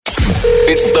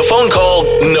It's the phone call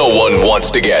no one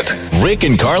wants to get. Rick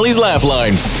and Carly's Laugh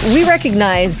Line. We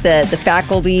recognize that the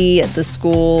faculty at the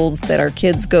schools that our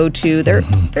kids go to, they're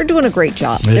doing a great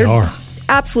job. They are.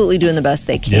 Absolutely doing the best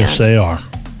they can. Yes, they are.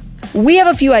 We have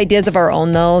a few ideas of our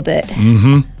own, though, that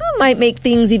might make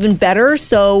things even better.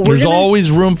 So There's always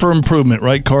room for improvement,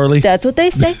 right, Carly? That's what they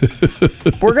say.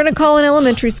 We're going to call an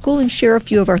elementary school and share a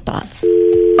few of our thoughts.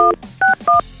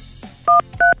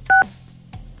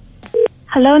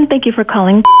 Hello, and thank you for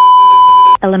calling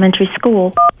elementary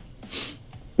school.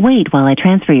 Wait while I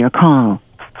transfer your call.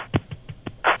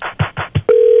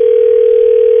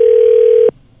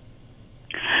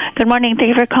 Good morning. Thank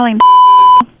you for calling.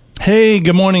 Hey,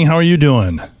 good morning. How are you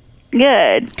doing?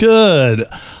 Good. Good.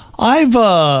 I've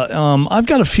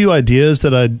got a few ideas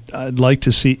that I'd like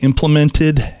to see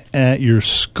implemented at your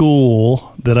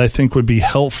school that I think would be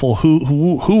helpful.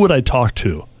 Who would I talk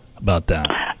to about that?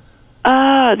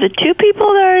 The two people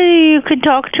that you could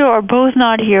talk to are both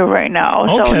not here right now.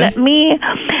 Okay. So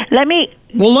let me.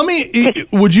 Well,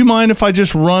 would you mind if I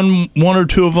just run one or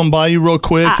two of them by you real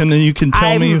quick, and then you can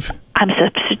tell me if... I'm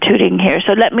substituting here,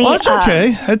 so let me... Oh, that's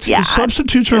okay.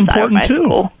 Substitutes are important,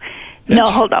 too. No,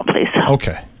 hold on, please.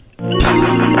 Okay.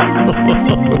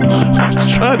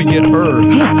 Trying to get her.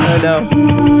 I know.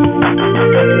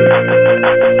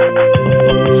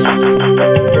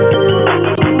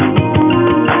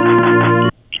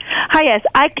 Hi, yes.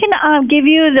 I can give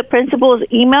you the principal's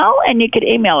email, and you could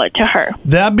email it to her.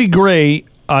 That'd be great.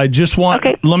 I just want...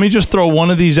 Okay. Let me just throw one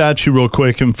of these at you real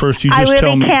quick, and first you just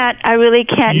tell me... I really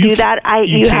can't do that.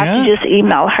 You have to just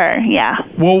email her, yeah.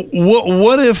 Well,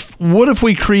 what if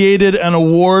we created an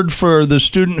award for the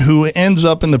student who ends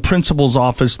up in the principal's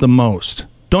office the most?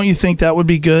 Don't you think that would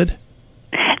be good?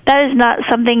 That is not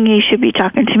something you should be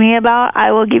talking to me about.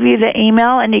 I will give you the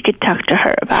email, and you could talk to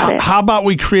her about it. How about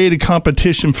we create a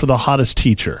competition for the hottest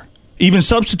teacher? Even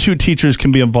substitute teachers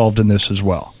can be involved in this as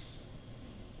well.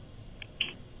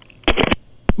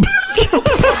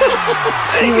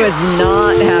 She was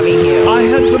not having you. I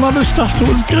had some other stuff that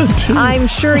was good, too. I'm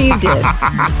sure you did.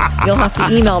 You'll have to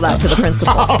email that to the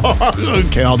principal.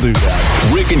 Okay, I'll do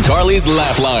that. Rick and Carly's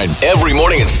Laugh Line. Every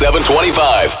morning at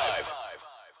 7:25.